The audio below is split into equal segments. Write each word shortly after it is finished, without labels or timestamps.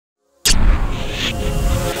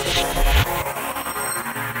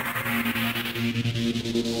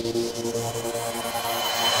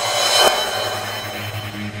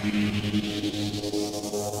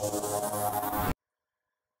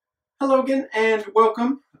Lincoln, and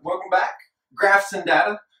welcome back. Graphs and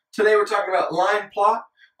data. Today we're talking about line plot,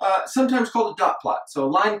 sometimes called a dot plot. So a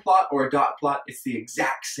line plot or a dot plot, it's the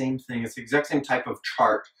exact same thing. It's the exact same type of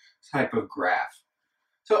chart, type of graph.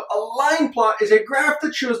 So a line plot is a graph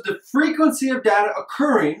that shows the frequency of data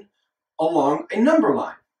occurring along a number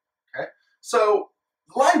line. Okay? So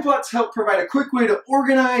line plots help provide a quick way to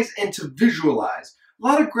organize and to visualize. A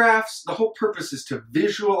lot of graphs, the whole purpose is to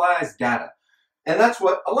visualize data. And that's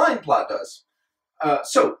what a line plot does.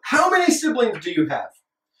 So how many siblings do you have?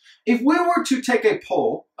 If we were to take a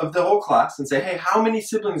poll of the whole class and say, hey, how many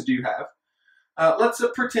siblings do you have? Let's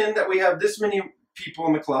pretend that we have this many people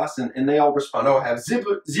in the class and they all respond, oh, I have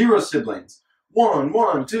 0 siblings. 1,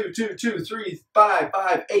 1, 2, 2, 2, 3, 5,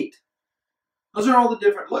 5, 8. Those are all the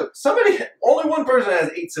different, look, only one person has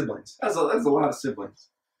 8 siblings. That's a lot of siblings.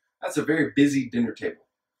 That's a very busy dinner table.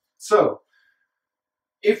 So,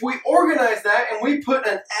 if we organize that and we put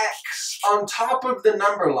an X on top of the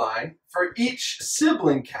number line for each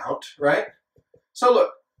sibling count, right? So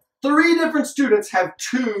look, 3 different students have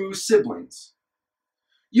 2 siblings.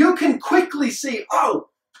 You can quickly see, oh,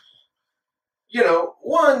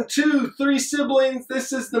 1, 2, 3 siblings,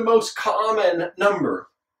 this is the most common number.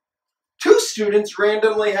 2 students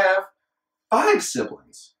randomly have 5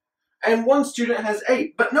 siblings, and 1 student has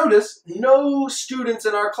 8. But notice, no students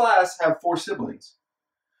in our class have 4 siblings.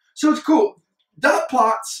 So it's cool. Dot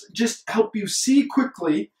plots just help you see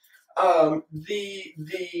quickly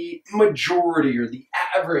the majority or the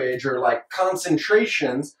average or like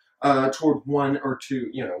concentrations toward 1 or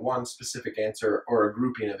 2, one specific answer or a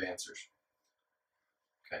grouping of answers.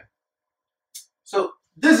 Okay. So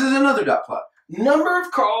this is another dot plot. Number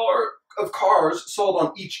of cars sold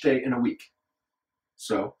on each day in a week.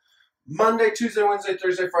 So Monday, Tuesday, Wednesday,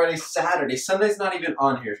 Thursday, Friday, Saturday. Sunday's not even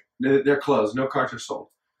on here. They're closed. No cars are sold.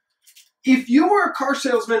 If you were a car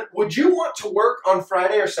salesman, would you want to work on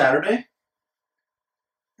Friday or Saturday?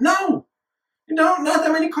 No. Not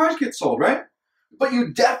that many cars get sold, right? But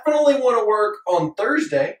you definitely want to work on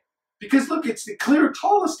Thursday because look, it's the clear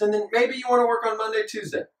tallest, and then maybe you want to work on Monday,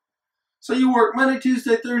 Tuesday. So you work Monday,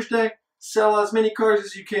 Tuesday, Thursday, sell as many cars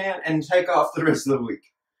as you can, and take off the rest of the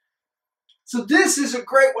week. So this is a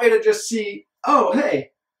great way to just see, oh,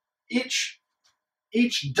 hey, each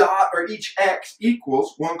dot or each X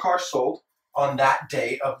equals 1 car sold on that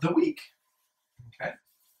day of the week. Okay.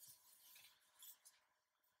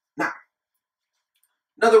 Now,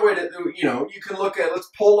 another way to, you can look at, let's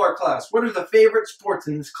poll our class. What are the favorite sports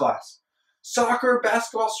in this class? Soccer,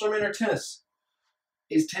 basketball, swimming, or tennis?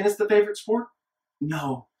 Is tennis the favorite sport?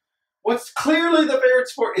 No. What's clearly the favorite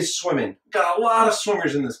sport is swimming. Got a lot of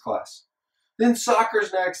swimmers in this class. Then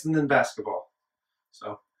soccer's next, and then basketball.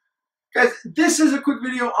 So, guys, this is a quick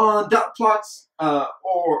video on dot plots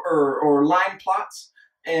or line plots,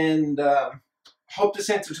 and hope this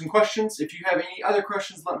answered some questions. If you have any other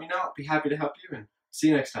questions, let me know. I'll be happy to help you, and see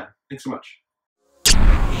you next time. Thanks so much.